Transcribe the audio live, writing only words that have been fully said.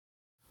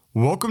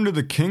Welcome to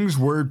the King's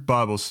Word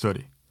Bible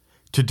Study.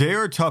 Today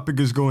our topic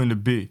is going to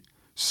be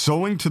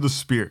Sowing to the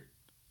Spirit.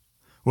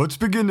 Let's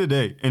begin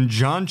today in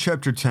John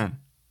chapter 10.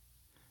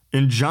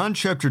 In John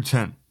chapter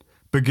 10,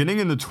 beginning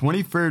in the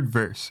 23rd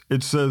verse,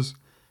 it says,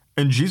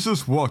 "And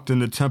Jesus walked in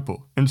the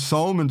temple in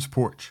Solomon's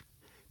porch.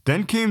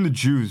 Then came the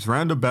Jews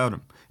round about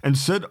him, and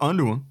said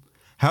unto him,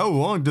 How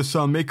long dost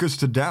thou make us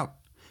to doubt?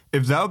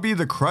 If thou be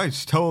the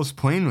Christ, tell us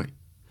plainly.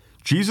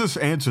 Jesus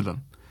answered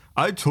them,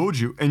 I told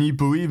you, and ye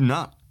believe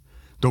not.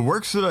 The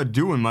works that I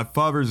do in my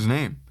Father's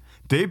name,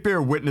 they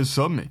bear witness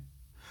of me.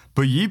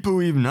 But ye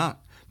believe not,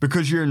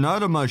 because ye are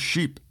not of my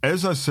sheep,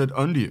 as I said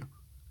unto you.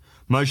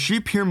 My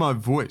sheep hear my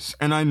voice,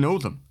 and I know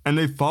them, and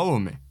they follow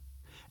me.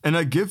 And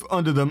I give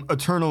unto them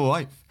eternal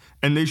life,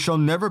 and they shall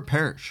never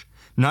perish,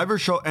 neither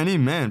shall any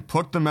man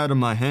pluck them out of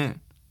my hand.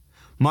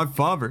 My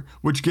Father,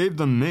 which gave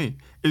them me,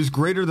 is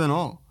greater than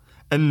all,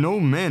 and no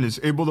man is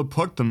able to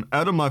pluck them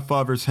out of my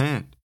Father's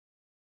hand."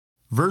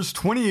 Verse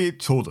 28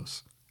 told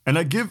us, "And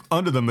I give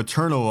unto them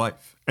eternal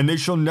life, and they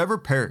shall never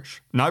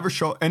perish, neither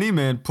shall any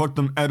man pluck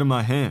them out of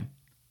my hand."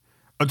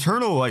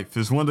 Eternal life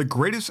is one of the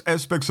greatest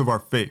aspects of our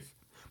faith,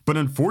 but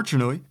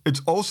unfortunately,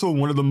 it's also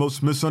one of the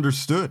most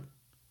misunderstood.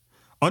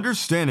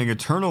 Understanding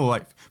eternal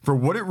life for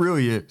what it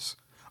really is,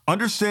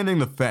 understanding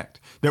the fact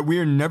that we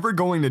are never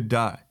going to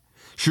die,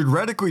 should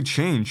radically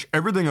change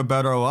everything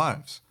about our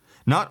lives,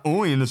 not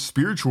only in the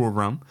spiritual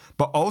realm,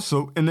 but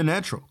also in the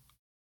natural.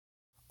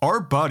 Our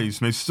bodies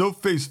may still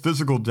face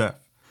physical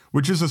death,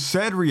 which is a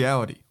sad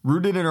reality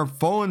rooted in our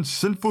fallen,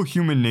 sinful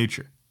human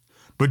nature.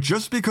 But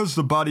just because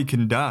the body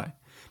can die,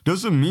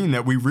 doesn't mean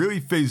that we really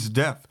face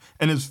death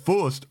in its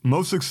fullest,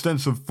 most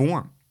extensive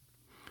form.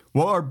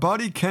 While our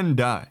body can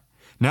die,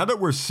 now that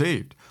we're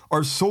saved,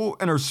 our soul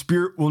and our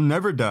spirit will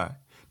never die.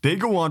 They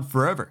go on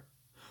forever.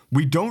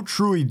 We don't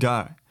truly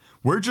die.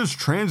 We're just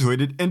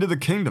translated into the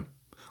kingdom.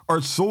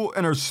 Our soul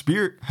and our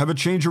spirit have a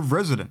change of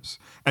residence,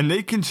 and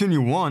they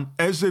continue on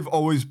as they've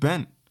always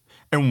been.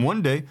 And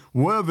one day,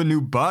 we'll have a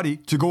new body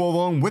to go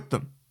along with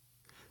them.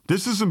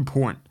 This is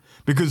important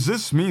because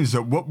this means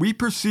that what we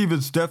perceive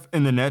as death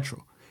in the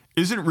natural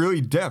isn't really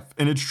death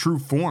in its true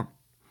form.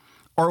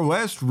 Our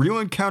last real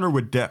encounter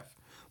with death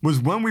was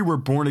when we were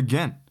born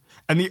again,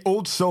 and the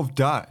old self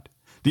died.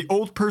 The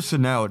old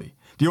personality,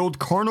 the old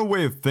carnal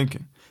way of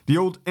thinking, the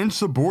old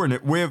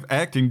insubordinate way of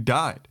acting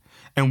died,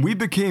 and we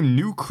became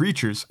new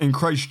creatures in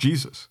Christ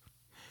Jesus.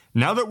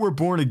 Now that we're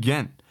born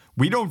again,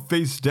 we don't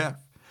face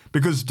death,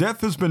 because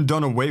death has been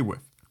done away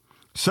with.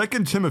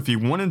 2 Timothy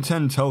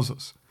 1:10 tells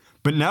us,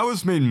 "But now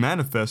is made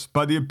manifest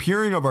by the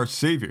appearing of our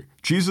Savior,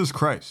 Jesus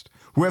Christ,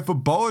 who hath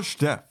abolished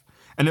death,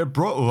 and hath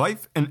brought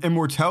life and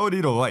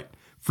immortality to light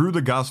through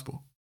the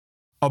gospel."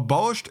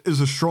 Abolished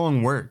is a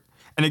strong word,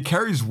 and it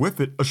carries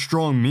with it a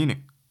strong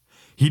meaning.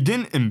 He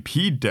didn't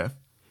impede death.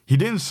 He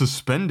didn't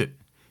suspend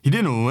it. He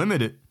didn't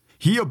limit it.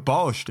 He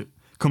abolished it,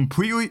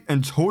 completely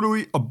and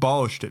totally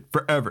abolished it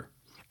forever.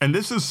 And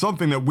this is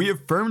something that we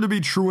affirm to be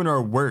true in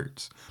our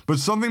words, but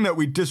something that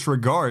we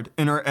disregard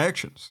in our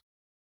actions.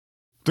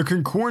 The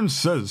concordance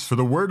says for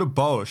the word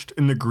abolished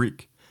in the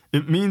Greek,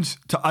 it means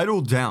to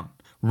idle down,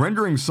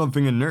 rendering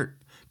something inert,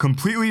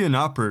 completely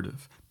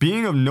inoperative,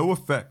 being of no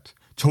effect,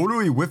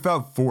 totally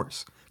without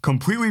force,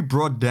 completely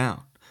brought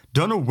down,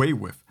 done away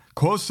with,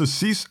 caused to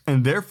cease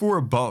and therefore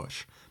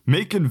abolish,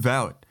 make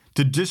invalid,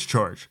 to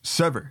discharge,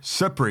 sever,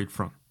 separate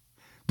from.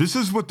 This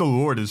is what the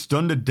Lord has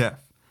done to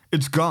death.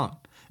 It's gone.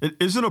 It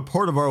isn't a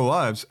part of our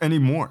lives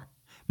anymore.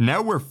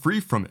 Now we're free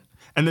from it,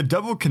 and the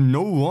devil can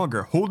no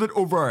longer hold it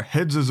over our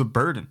heads as a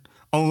burden,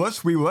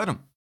 unless we let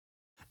him.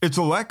 It's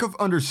a lack of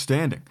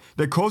understanding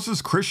that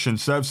causes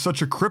Christians to have such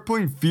a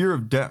crippling fear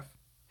of death.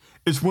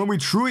 It's when we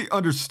truly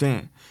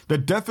understand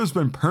that death has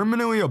been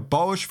permanently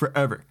abolished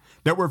forever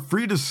that we're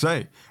free to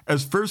say,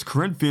 as 1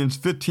 Corinthians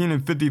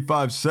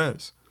 15:55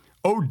 says,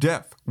 "O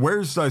death,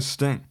 where's thy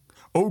sting?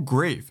 O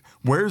grave,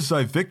 where's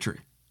thy victory?"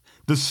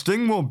 The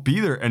sting won't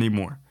be there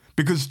anymore,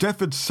 because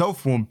death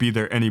itself won't be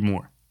there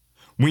anymore.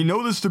 We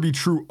know this to be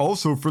true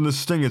also from the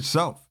sting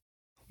itself.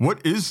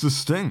 What is the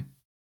sting?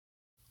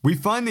 We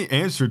find the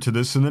answer to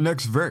this in the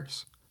next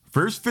verse.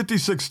 Verse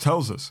 56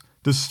 tells us,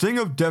 "The sting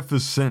of death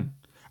is sin,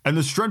 and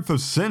the strength of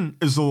sin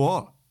is the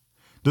law."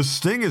 The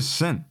sting is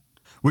sin,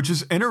 which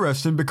is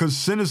interesting because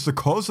sin is the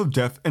cause of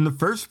death in the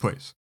first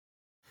place.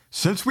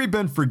 Since we've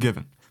been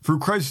forgiven through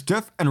Christ's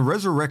death and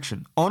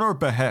resurrection on our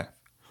behalf,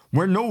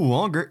 we're no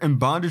longer in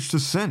bondage to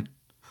sin.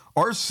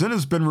 Our sin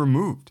has been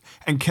removed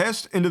and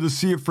cast into the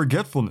sea of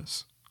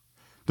forgetfulness.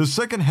 The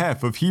second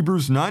half of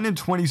Hebrews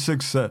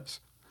 9:26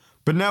 says,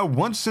 "But now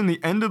once in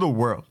the end of the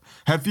world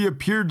hath he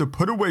appeared to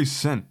put away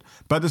sin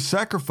by the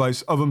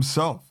sacrifice of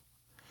himself."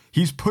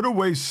 He's put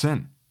away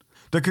sin.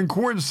 The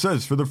concordance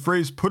says for the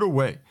phrase put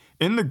away,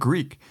 in the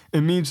Greek,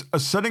 it means a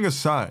setting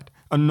aside,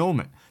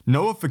 annulment,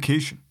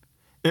 nullification.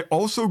 It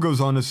also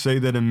goes on to say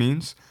that it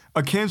means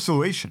a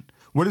cancellation,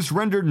 what is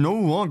rendered no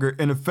longer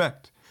in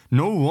effect,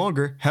 no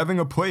longer having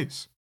a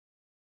place.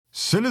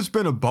 Sin has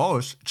been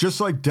abolished just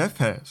like death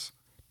has.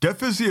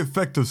 Death is the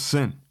effect of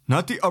sin,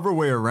 not the other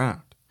way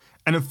around.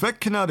 An effect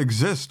cannot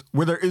exist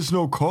where there is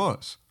no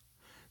cause.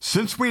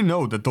 Since we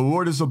know that the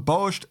Lord has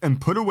abolished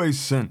and put away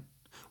sin,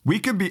 we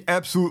can be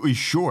absolutely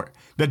sure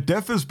that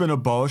death has been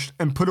abolished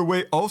and put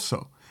away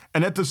also,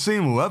 and at the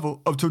same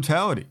level of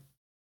totality.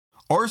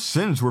 Our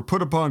sins were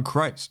put upon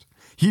Christ.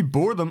 He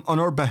bore them on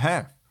our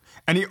behalf,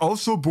 and he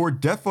also bore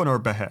death on our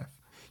behalf.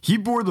 He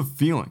bore the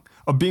feeling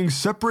of being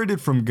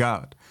separated from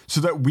God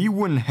so that we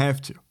wouldn't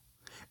have to.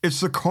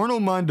 It's the carnal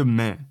mind of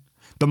man,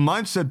 the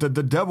mindset that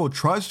the devil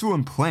tries to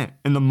implant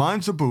in the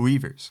minds of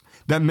believers,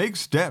 that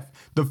makes death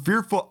the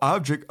fearful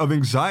object of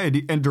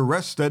anxiety and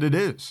duress that it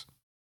is.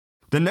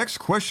 The next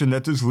question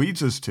that this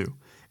leads us to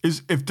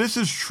is, if this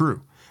is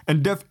true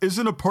and death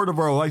isn't a part of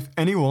our life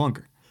any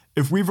longer,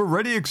 if we've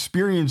already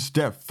experienced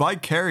death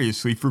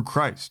vicariously through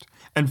Christ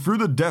and through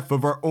the death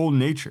of our old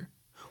nature,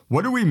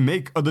 what do we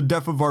make of the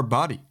death of our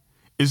body?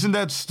 Isn't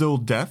that still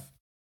death?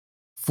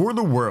 For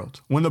the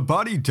world, when the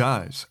body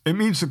dies, it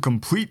means a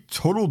complete,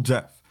 total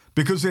death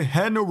because it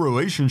had no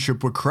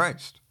relationship with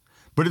Christ.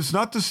 But it's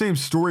not the same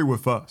story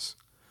with us.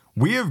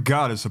 We have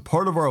God as a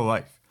part of our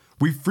life.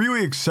 We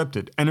freely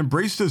accepted and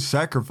embraced his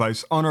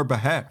sacrifice on our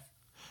behalf.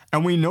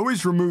 And we know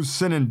he's removed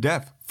sin and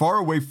death far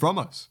away from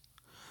us.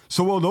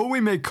 So although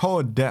we may call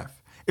it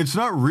death, it's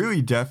not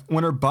really death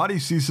when our body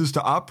ceases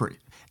to operate.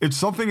 It's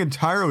something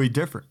entirely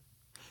different.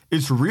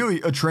 It's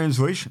really a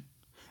translation.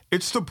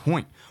 It's the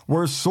point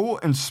where soul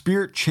and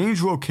spirit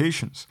change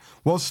locations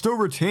while still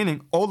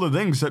retaining all the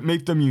things that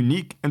make them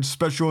unique and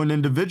special and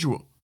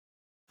individual.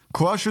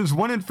 Colossians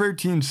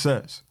 1:13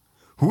 says,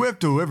 "Who have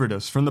delivered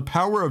us from the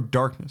power of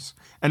darkness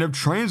and have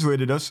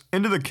translated us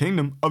into the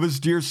kingdom of his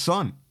dear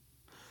Son."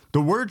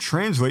 The word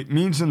translate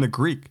means in the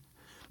Greek,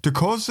 to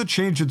cause to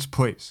change its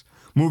place,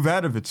 move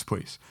out of its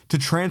place, to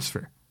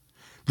transfer.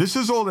 This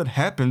is all that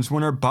happens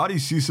when our body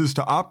ceases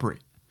to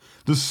operate.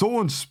 The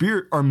soul and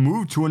spirit are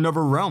moved to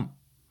another realm.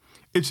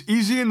 It's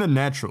easy in the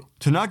natural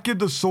to not give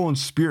the soul and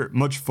spirit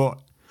much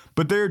thought,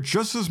 but they are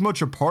just as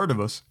much a part of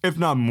us, if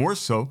not more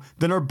so,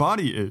 than our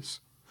body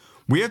is.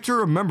 We have to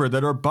remember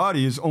that our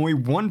body is only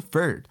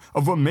 1/3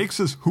 of what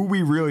makes us who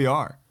we really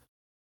are.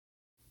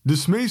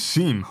 This may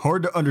seem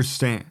hard to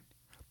understand,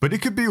 but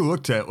it could be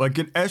looked at like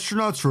an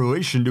astronaut's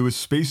relation to his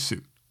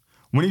spacesuit.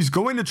 When he's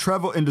going to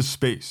travel into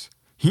space,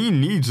 he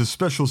needs a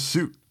special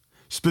suit,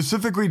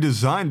 specifically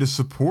designed to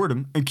support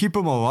him and keep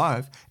him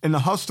alive in the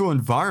hostile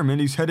environment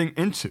he's heading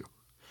into.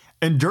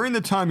 And during the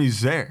time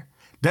he's there,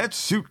 that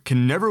suit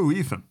can never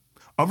leave him,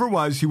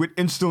 otherwise he would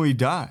instantly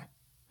die.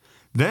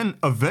 Then,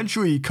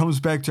 eventually he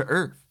comes back to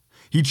Earth.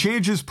 He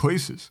changes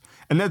places,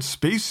 and that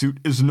spacesuit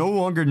is no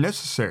longer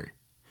necessary.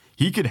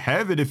 He could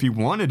have it if he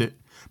wanted it,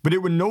 but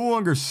it would no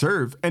longer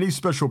serve any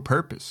special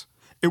purpose.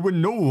 It would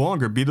no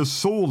longer be the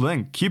sole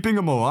thing keeping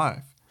him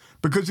alive,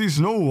 because he's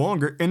no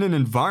longer in an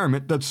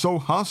environment that's so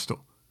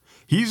hostile.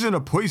 He's in a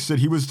place that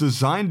he was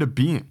designed to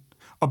be in,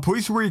 a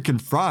place where he can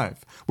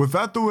thrive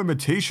without the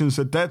limitations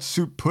that that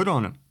suit put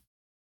on him.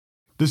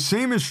 The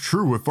same is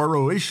true with our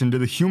relation to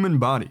the human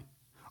body.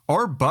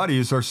 Our body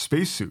is our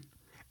spacesuit.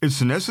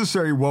 It's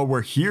necessary while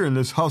we're here in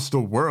this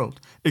hostile world.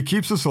 It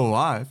keeps us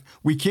alive.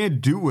 We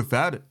can't do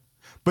without it.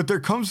 But there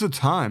comes a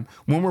time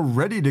when we're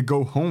ready to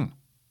go home.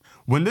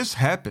 When this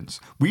happens,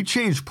 we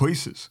change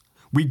places.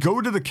 We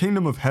go to the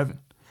kingdom of heaven,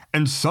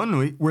 and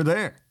suddenly we're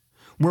there.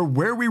 We're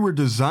where we were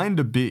designed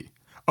to be,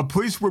 a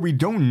place where we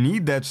don't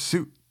need that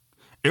suit.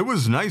 It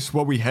was nice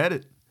while we had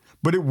it,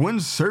 but it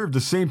wouldn't serve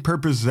the same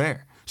purpose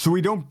there, so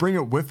we don't bring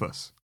it with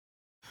us.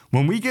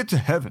 When we get to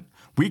heaven,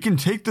 we can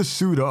take the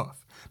suit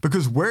off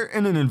because we're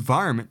in an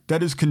environment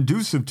that is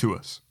conducive to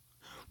us.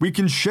 We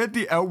can shed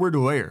the outward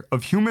layer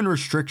of human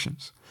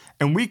restrictions,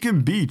 and we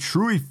can be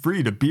truly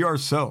free to be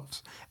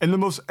ourselves in the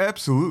most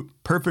absolute,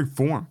 perfect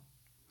form.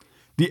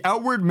 The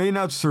outward may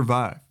not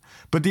survive,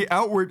 but the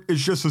outward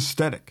is just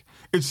aesthetic.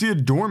 It's the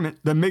adornment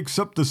that makes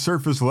up the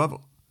surface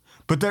level.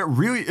 But that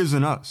really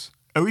isn't us,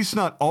 at least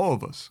not all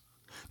of us.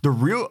 The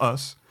real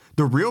us,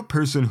 the real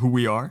person who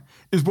we are,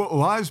 is what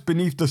lies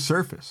beneath the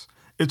surface.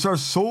 It's our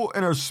soul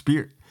and our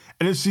spirit,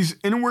 and it's these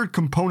inward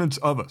components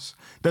of us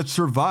that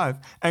survive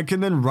and can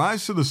then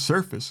rise to the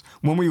surface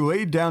when we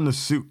lay down the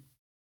suit.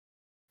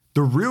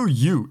 The real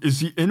you is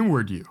the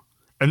inward you,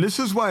 and this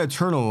is why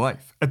eternal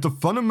life, at the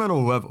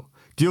fundamental level,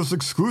 deals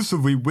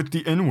exclusively with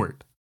the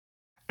inward.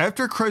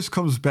 After Christ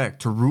comes back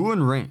to rule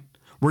and reign,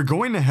 we're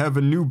going to have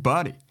a new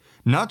body,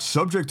 not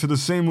subject to the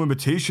same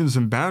limitations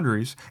and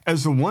boundaries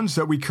as the ones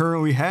that we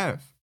currently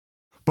have.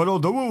 But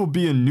although it will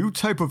be a new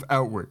type of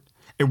outward,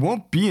 it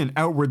won't be an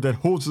outward that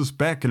holds us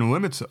back and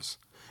limits us.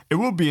 It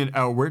will be an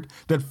outward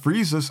that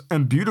frees us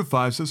and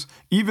beautifies us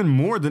even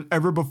more than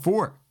ever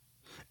before.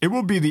 It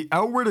will be the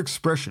outward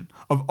expression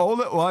of all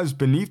that lies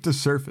beneath the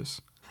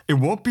surface. It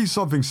won't be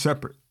something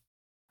separate.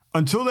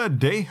 Until that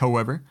day,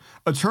 however,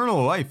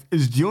 eternal life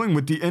is dealing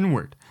with the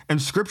inward,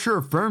 and Scripture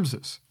affirms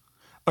this.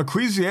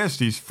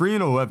 Ecclesiastes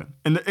 3:11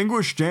 in the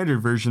English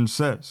Standard Version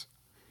says,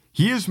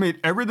 "He has made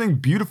everything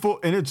beautiful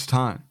in its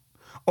time.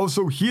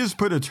 Also, he has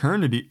put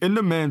eternity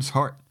into man's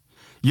heart,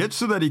 yet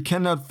so that he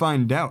cannot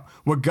find out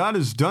what God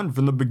has done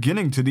from the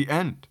beginning to the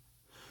end."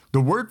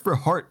 The word for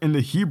heart in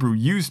the Hebrew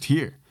used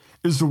here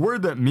is the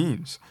word that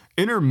means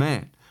inner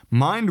man,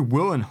 mind,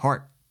 will, and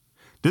heart.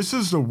 This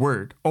is the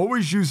word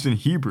always used in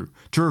Hebrew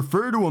to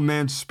refer to a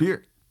man's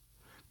spirit.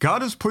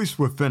 God has placed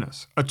within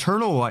us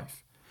eternal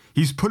life.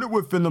 He's put it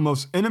within the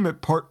most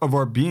intimate part of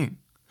our being,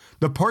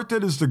 the part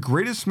that is the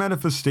greatest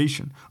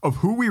manifestation of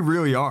who we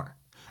really are,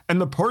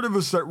 and the part of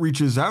us that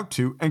reaches out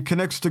to and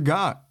connects to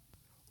God.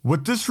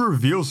 What this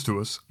reveals to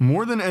us,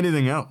 more than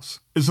anything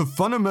else, is a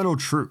fundamental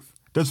truth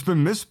that's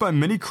been missed by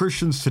many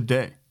Christians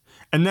today,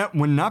 and that,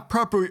 when not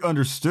properly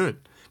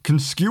understood, can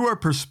skew our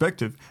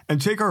perspective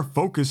and take our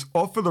focus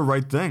off of the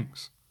right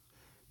things.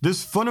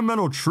 This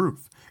fundamental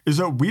truth is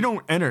that we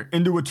don't enter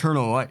into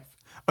eternal life.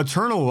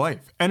 Eternal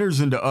life enters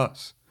into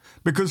us,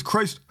 because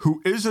Christ,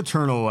 who is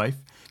eternal life,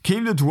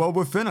 came to dwell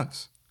within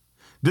us.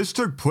 This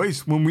took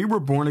place when we were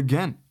born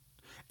again.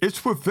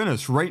 It's within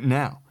us right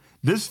now,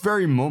 this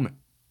very moment.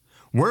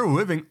 We're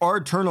living our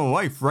eternal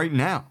life right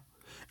now.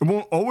 It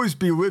won't always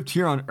be lived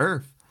here on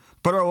earth,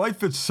 but our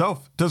life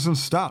itself doesn't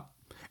stop.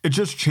 It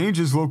just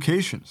changes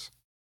locations.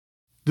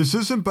 This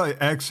isn't by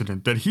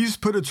accident that He's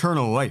put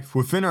eternal life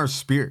within our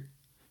spirit.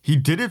 He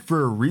did it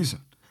for a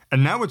reason,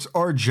 and now it's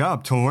our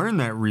job to learn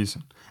that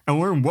reason and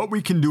learn what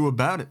we can do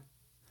about it.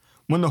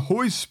 When the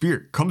Holy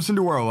Spirit comes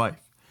into our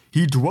life,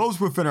 He dwells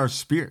within our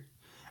spirit,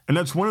 and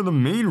that's one of the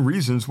main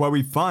reasons why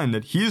we find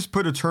that He has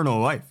put eternal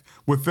life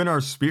within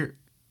our spirit.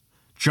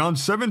 John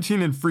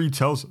 17:3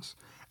 tells us,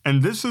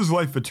 "And this is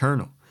life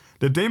eternal,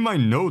 that they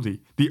might know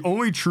Thee, the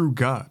only true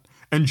God,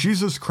 and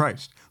Jesus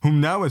Christ,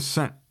 whom Thou hast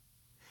sent."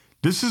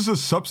 This is the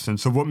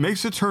substance of what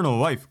makes eternal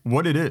life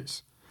what it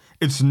is.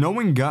 It's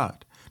knowing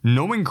God,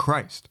 knowing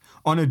Christ,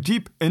 on a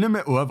deep,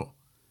 intimate level.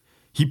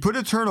 He put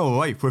eternal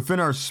life within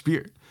our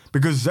spirit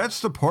because that's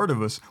the part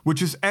of us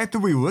which is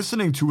actively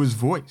listening to His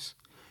voice.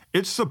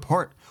 It's the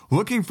part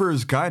looking for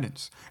His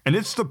guidance, and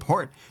it's the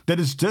part that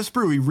is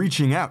desperately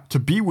reaching out to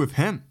be with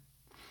Him.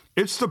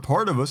 It's the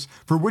part of us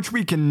for which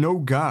we can know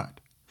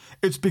God.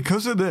 It's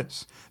because of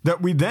this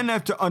that we then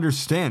have to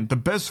understand the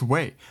best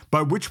way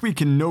by which we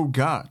can know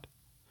God.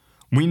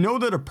 We know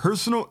that a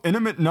personal,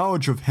 intimate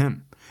knowledge of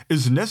Him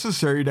is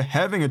necessary to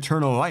having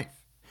eternal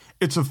life.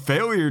 It's a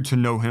failure to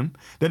know Him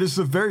that is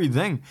the very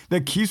thing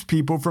that keeps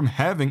people from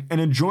having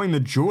and enjoying the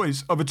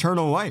joys of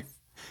eternal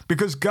life,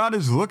 because God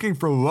is looking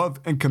for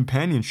love and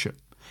companionship,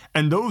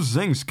 and those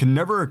things can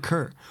never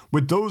occur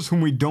with those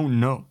whom we don't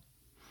know.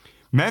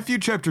 Matthew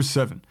chapter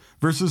 7,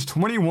 verses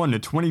 21 to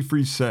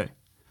 23 say,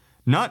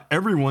 "Not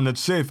everyone that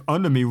saith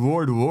unto me,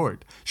 Lord,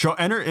 Lord, shall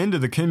enter into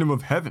the kingdom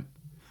of heaven,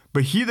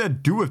 but he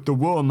that doeth the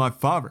will of my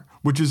Father,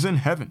 which is in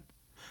heaven.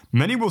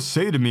 Many will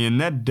say to me in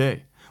that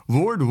day,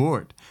 Lord,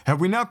 Lord, have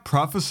we not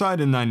prophesied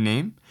in thy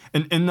name?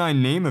 And in thy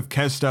name have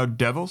cast out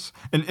devils?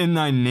 And in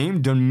thy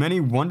name done many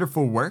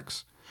wonderful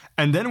works?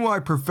 And then will I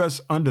profess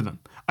unto them,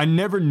 I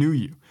never knew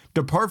you.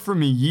 Depart from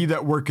me, ye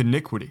that work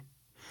iniquity."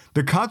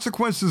 The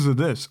consequences of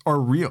this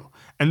are real,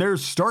 and there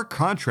is stark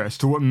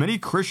contrast to what many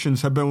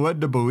Christians have been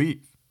led to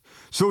believe.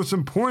 So it's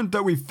important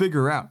that we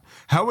figure out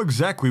how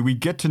exactly we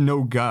get to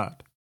know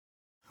God.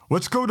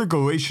 Let's go to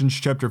Galatians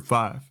chapter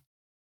 5.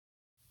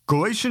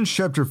 Galatians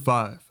chapter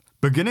 5,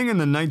 beginning in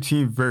the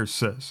 19th verse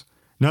says,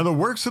 "Now the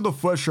works of the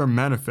flesh are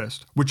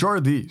manifest, which are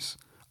these: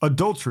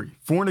 adultery,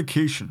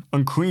 fornication,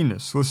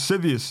 uncleanness,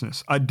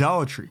 lasciviousness,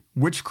 idolatry,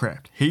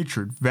 witchcraft,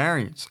 hatred,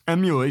 variance,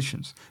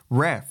 emulations,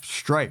 wrath,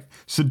 strife,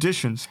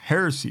 seditions,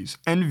 heresies,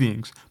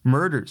 envyings,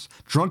 murders,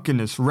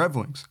 drunkenness,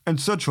 revellings, and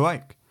such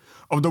like.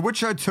 Of the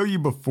which I tell you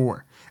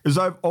before, as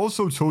I have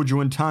also told you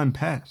in time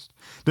past,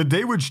 that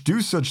they which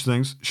do such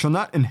things shall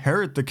not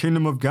inherit the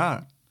kingdom of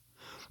God.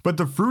 But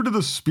the fruit of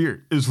the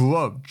Spirit is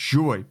love,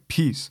 joy,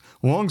 peace,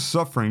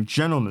 long-suffering,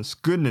 gentleness,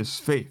 goodness,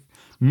 faith,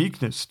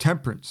 meekness,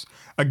 temperance.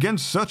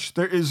 Against such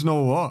there is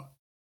no law.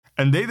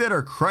 And they that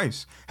are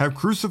Christ have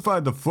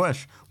crucified the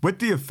flesh with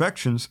the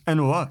affections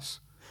and lusts.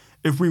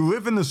 If we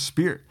live in the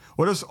Spirit,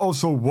 let us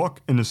also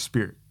walk in the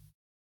Spirit."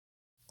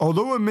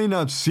 Although it may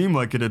not seem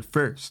like it at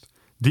first,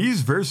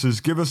 these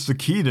verses give us the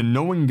key to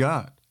knowing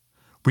God.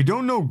 We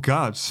don't know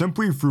God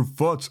simply through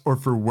thoughts or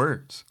through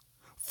words.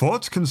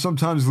 Thoughts can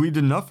sometimes lead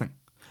to nothing,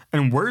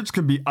 and words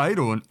can be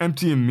idle and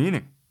empty in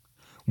meaning.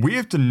 We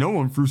have to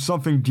know Him through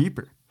something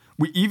deeper.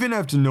 We even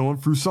have to know Him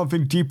through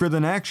something deeper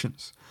than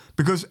actions,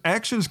 because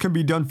actions can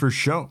be done for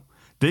show.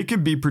 They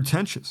can be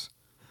pretentious.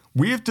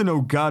 We have to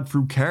know God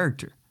through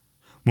character.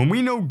 When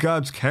we know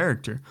God's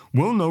character,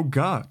 we'll know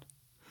God.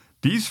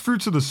 These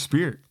fruits of the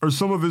Spirit are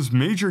some of His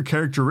major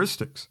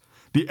characteristics,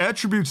 the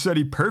attributes that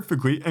He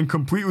perfectly and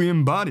completely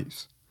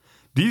embodies.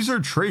 These are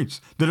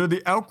traits that are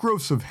the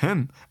outgrowths of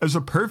Him as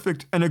a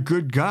perfect and a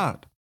good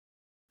God.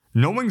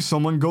 Knowing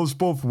someone goes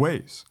both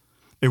ways.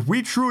 If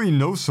we truly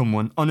know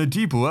someone on a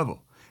deep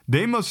level,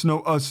 they must know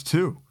us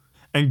too.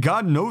 And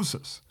God knows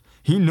us.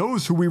 He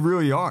knows who we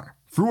really are,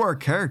 through our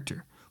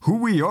character, who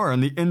we are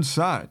on the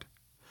inside.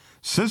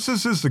 Since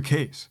this is the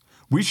case,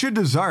 we should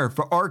desire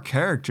for our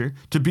character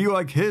to be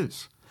like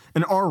His,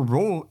 and our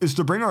role is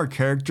to bring our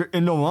character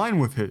into line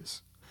with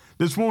His.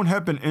 This won't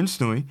happen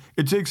instantly.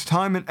 It takes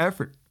time and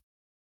effort.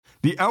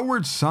 The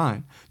outward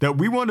sign that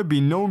we want to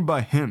be known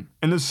by Him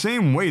in the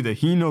same way that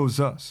He knows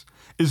us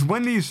is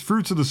when these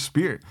fruits of the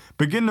Spirit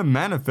begin to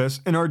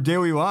manifest in our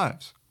daily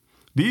lives.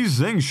 These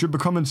things should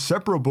become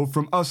inseparable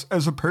from us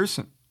as a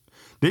person.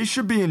 They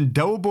should be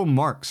indelible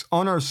marks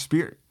on our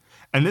spirit,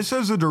 and this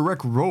has a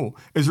direct role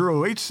as it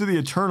relates to the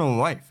eternal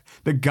life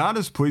that God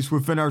has placed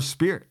within our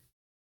spirit.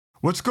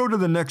 Let's go to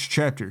the next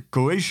chapter,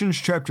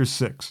 Galatians chapter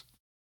 6.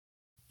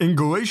 In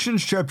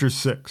Galatians chapter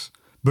 6,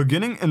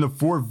 beginning in the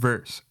 4th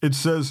verse, it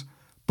says,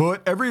 "But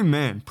let every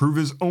man prove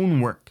his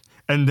own work,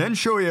 and then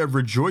shall he have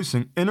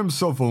rejoicing in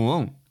himself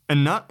alone,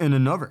 and not in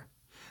another.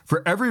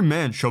 For every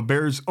man shall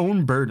bear his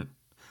own burden.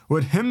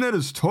 Let him that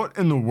is taught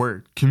in the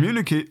word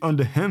communicate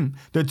unto him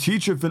that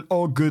teacheth in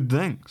all good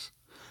things.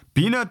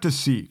 Be not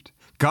deceived,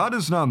 God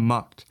is not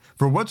mocked,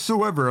 for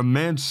whatsoever a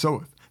man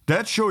soweth,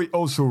 that shall he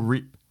also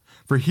reap.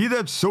 For he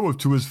that soweth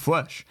to his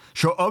flesh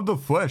shall of the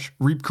flesh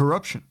reap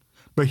corruption,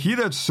 but he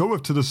that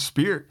soweth to the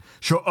Spirit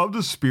shall of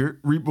the Spirit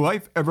reap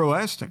life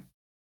everlasting."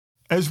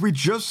 As we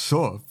just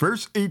saw,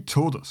 verse 8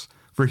 told us,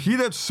 "For he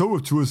that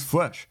soweth to his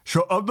flesh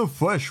shall of the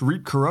flesh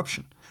reap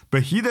corruption,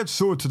 but he that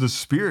soweth to the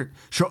Spirit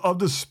shall of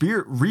the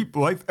Spirit reap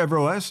life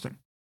everlasting."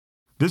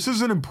 This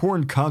is an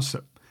important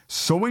concept,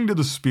 sowing to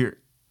the Spirit.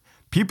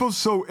 People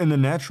sow in the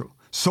natural,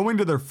 sowing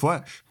to their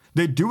flesh.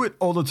 They do it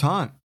all the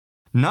time,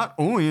 not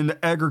only in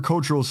the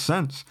agricultural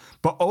sense,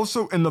 but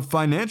also in the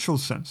financial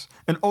sense,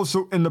 and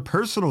also in the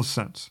personal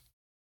sense.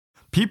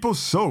 People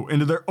sow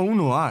into their own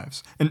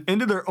lives and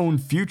into their own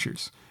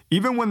futures,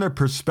 even when their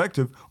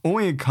perspective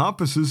only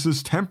encompasses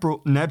this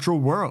temporal, natural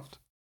world.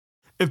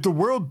 If the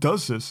world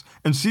does this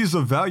and sees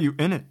the value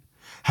in it,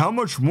 how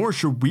much more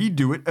should we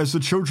do it as the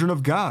children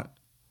of God?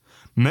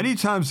 Many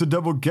times the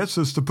devil gets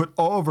us to put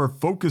all of our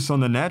focus on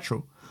the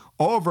natural,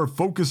 all of our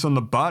focus on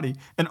the body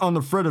and on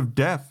the threat of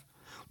death,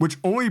 which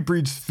only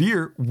breeds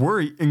fear,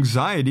 worry,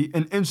 anxiety,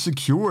 and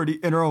insecurity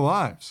in our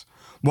lives,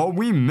 while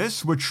we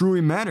miss what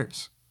truly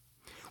matters.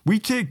 We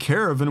take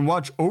care of and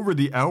watch over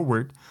the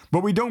outward,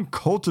 but we don't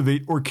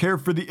cultivate or care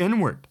for the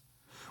inward.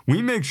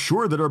 We make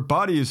sure that our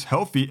body is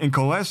healthy and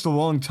can last a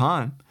long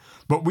time,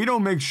 but we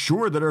don't make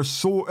sure that our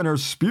soul and our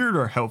spirit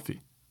are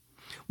healthy.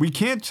 We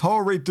can't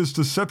tolerate this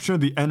deception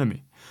of the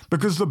enemy,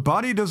 because the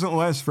body doesn't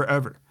last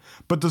forever,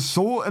 but the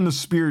soul and the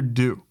spirit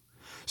do.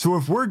 So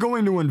if we're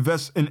going to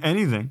invest in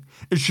anything,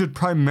 it should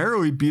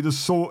primarily be the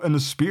soul and the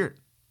spirit.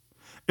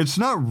 It's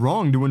not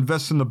wrong to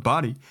invest in the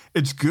body.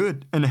 It's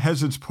good and it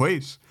has its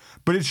place,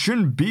 but it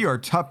shouldn't be our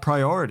top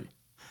priority.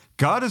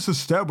 God has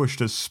established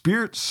a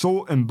spirit,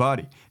 soul, and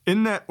body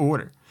in that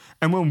order,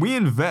 and when we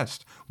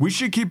invest, we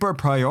should keep our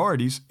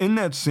priorities in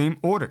that same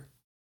order.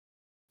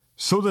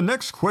 So the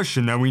next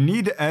question that we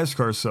need to ask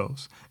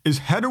ourselves is,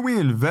 how do we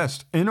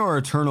invest in our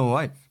eternal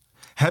life?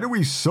 How do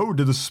we sow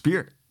to the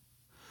Spirit?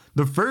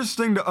 The first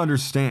thing to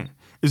understand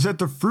is that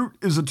the fruit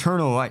is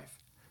eternal life.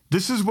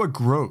 This is what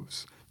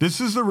grows. This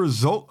is the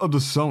result of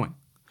the sowing.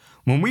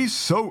 When we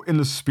sow in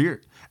the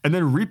Spirit and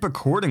then reap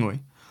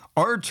accordingly,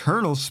 our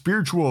eternal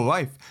spiritual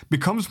life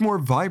becomes more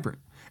vibrant.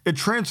 It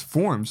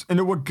transforms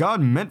into what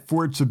God meant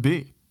for it to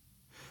be.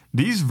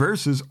 These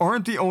verses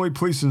aren't the only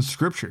place in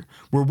Scripture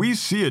where we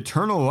see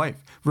eternal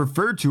life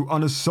referred to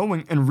on a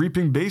sowing and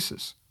reaping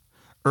basis.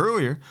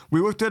 Earlier, we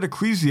looked at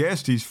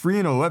Ecclesiastes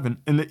 3:11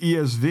 in the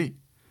ESV.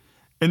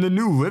 In the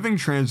New Living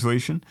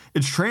Translation,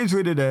 it's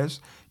translated as,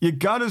 "Yet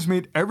God has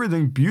made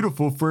everything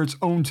beautiful for its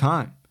own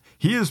time.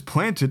 He has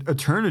planted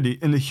eternity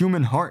in the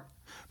human heart.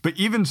 But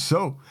even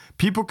so,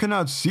 people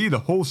cannot see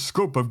the whole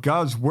scope of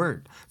God's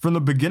word from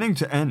the beginning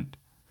to end.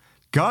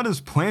 God has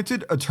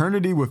planted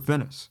eternity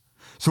within us.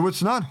 So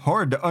it's not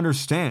hard to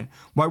understand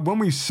why when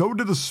we sow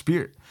to the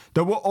Spirit,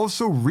 that we'll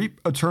also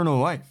reap eternal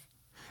life.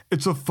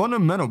 It's a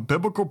fundamental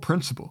biblical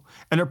principle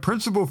and a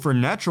principle for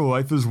natural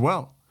life as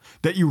well,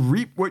 that you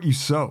reap what you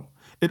sow.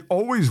 It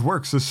always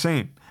works the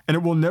same, and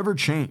it will never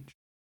change.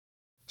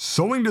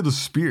 Sowing to the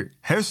Spirit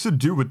has to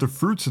do with the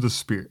fruits of the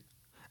Spirit.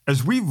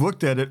 As we've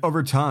looked at it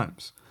other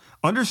times,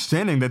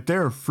 understanding that they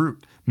are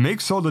fruit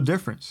makes all the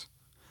difference.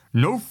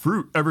 No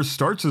fruit ever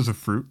starts as a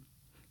fruit.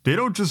 They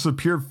don't just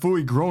appear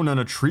fully grown on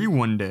a tree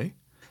one day.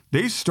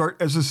 They start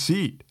as a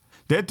seed.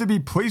 They have to be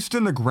placed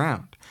in the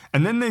ground,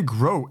 and then they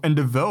grow and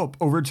develop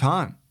over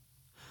time.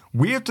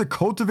 We have to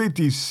cultivate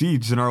these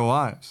seeds in our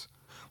lives.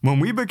 When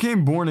we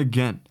became born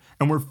again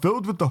and were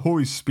filled with the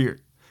Holy Spirit,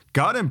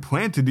 God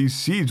implanted these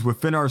seeds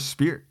within our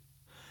spirit.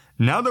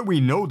 Now that we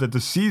know that the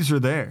seeds are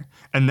there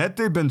and that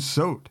they've been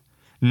sowed,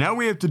 now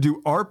we have to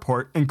do our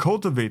part and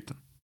cultivate them.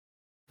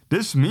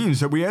 This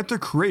means that we have to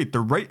create the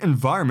right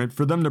environment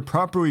for them to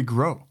properly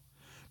grow.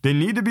 They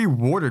need to be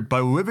watered by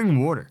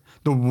living water,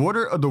 the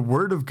water of the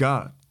Word of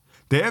God.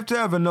 They have to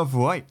have enough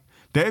light.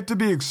 They have to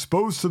be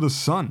exposed to the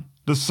Son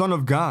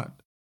of God.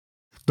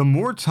 The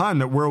more time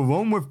that we're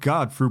alone with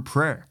God through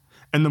prayer,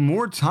 and the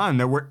more time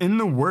that we're in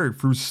the Word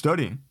through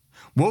studying,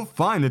 we'll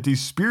find that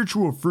these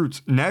spiritual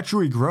fruits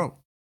naturally grow.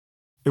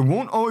 It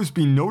won't always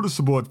be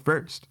noticeable at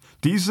first.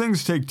 These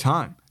things take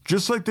time,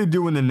 just like they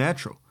do in the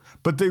natural,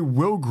 but they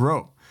will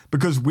grow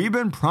because we've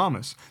been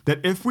promised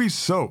that if we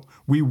sow,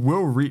 we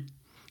will reap.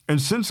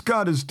 And since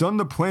God has done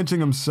the planting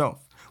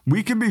himself,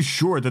 we can be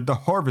sure that the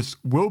harvest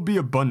will be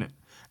abundant,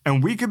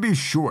 and we can be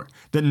sure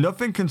that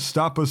nothing can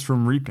stop us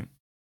from reaping.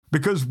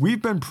 Because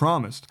we've been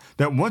promised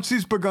that once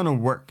he's begun a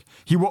work,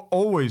 he will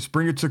always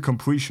bring it to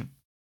completion.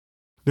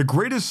 The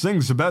greatest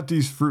things about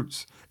these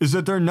fruits is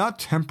that they're not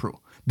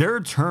temporal, they're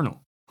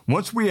eternal.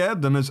 Once we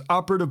add them as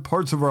operative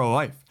parts of our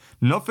life,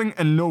 nothing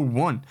and no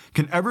one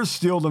can ever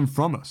steal them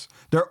from us.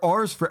 They're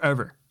ours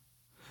forever.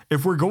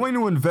 If we're going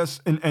to invest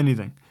in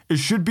anything, it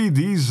should be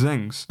these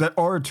things that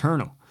are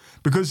eternal,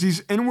 because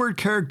these inward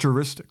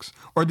characteristics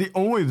are the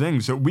only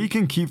things that we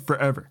can keep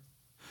forever.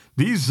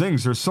 These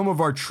things are some of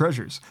our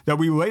treasures that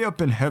we lay up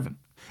in heaven.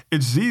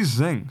 It's these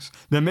things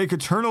that make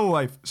eternal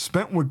life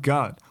spent with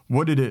God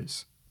what it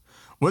is.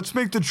 Let's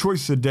make the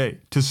choice today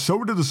to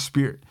sow to the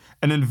Spirit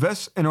and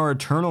invest in our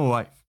eternal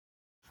life.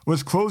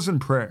 Let's close in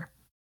prayer.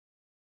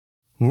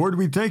 Lord,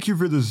 we thank you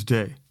for this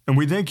day, and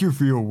we thank you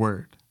for your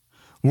word.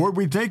 Lord,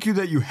 we thank you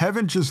that you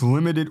haven't just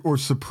limited or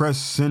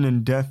suppressed sin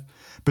and death,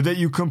 but that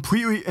you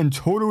completely and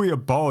totally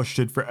abolished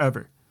it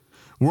forever.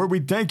 Lord, we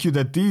thank you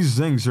that these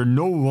things are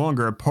no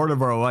longer a part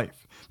of our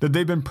life, that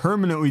they've been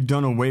permanently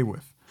done away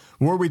with.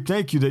 Lord, we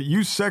thank you that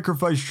you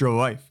sacrificed your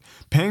life,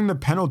 paying the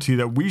penalty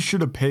that we should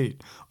have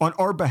paid on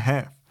our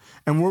behalf.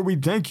 And Lord, we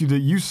thank you that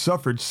you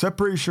suffered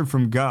separation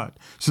from God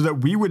so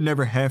that we would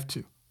never have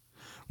to.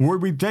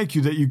 Lord, we thank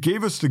you that you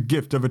gave us the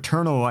gift of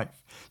eternal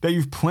life, that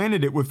you've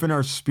planted it within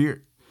our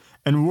spirit.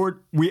 And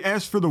Lord, we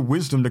ask for the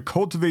wisdom to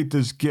cultivate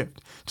this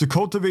gift, to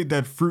cultivate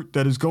that fruit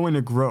that is going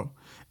to grow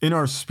in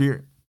our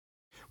spirit.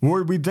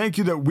 Lord, we thank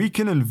you that we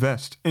can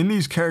invest in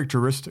these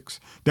characteristics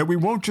that we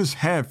won't just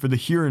have for the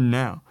here and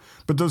now,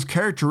 but those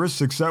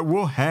characteristics that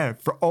we'll have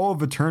for all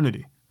of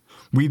eternity.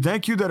 We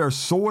thank you that our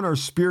soul and our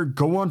spirit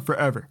go on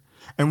forever.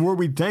 And Lord,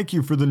 we thank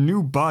you for the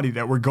new body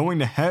that we're going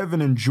to have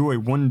and enjoy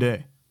one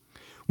day.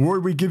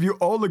 Lord, we give you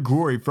all the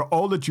glory for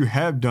all that you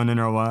have done in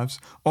our lives,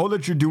 all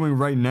that you're doing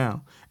right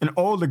now, and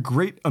all the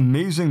great,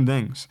 amazing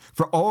things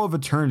for all of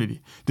eternity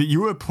that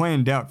you have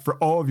planned out for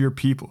all of your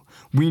people.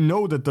 We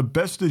know that the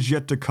best is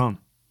yet to come.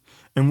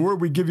 And Lord,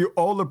 we give you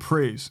all the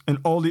praise and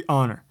all the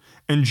honor.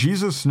 In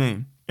Jesus'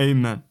 name,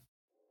 amen.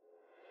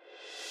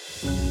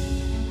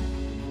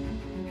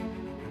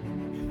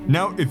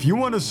 Now, if you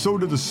want to sow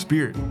to the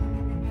Spirit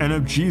and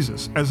of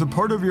Jesus as a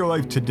part of your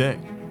life today,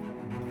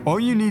 all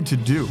you need to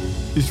do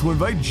is to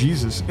invite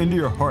Jesus into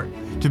your heart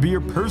to be your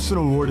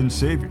personal Lord and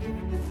Savior.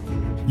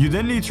 You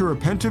then need to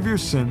repent of your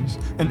sins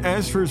and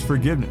ask for his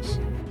forgiveness.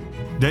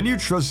 Then you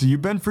trust that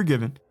you've been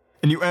forgiven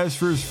and you ask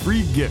for his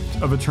free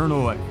gift of eternal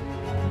life.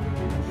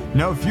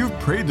 Now, if you've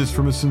prayed this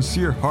from a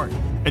sincere heart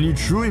and you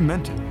truly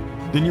meant it,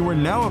 then you are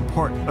now a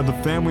part of the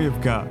family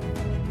of God.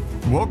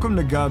 Welcome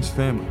to God's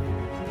family.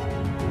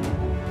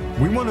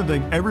 We want to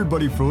thank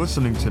everybody for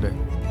listening today.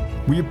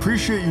 We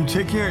appreciate you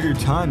taking out your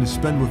time to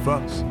spend with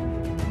us.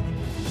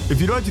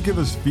 If you'd like to give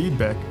us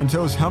feedback and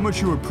tell us how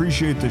much you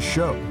appreciate this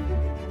show,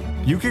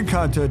 you can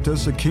contact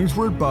us at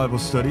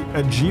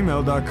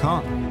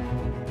kingswordbiblestudy@gmail.com.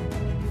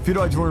 If you'd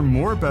like to learn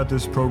more about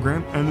this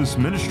program and this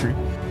ministry,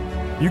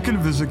 you can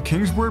visit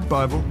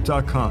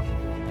kingswordbible.com.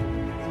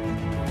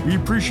 We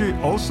appreciate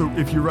also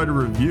if you write a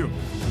review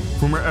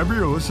from wherever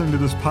you're listening to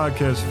this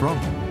podcast from,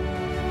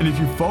 and if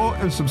you follow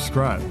and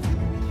subscribe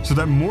so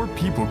that more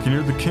people can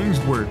hear the King's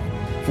Word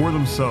for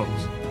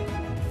themselves.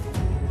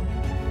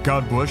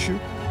 God bless you.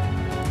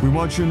 We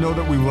want you to know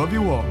that we love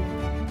you all,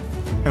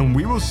 and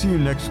we will see you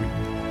next week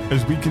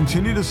as we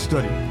continue to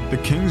study the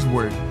King's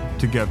Word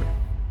together.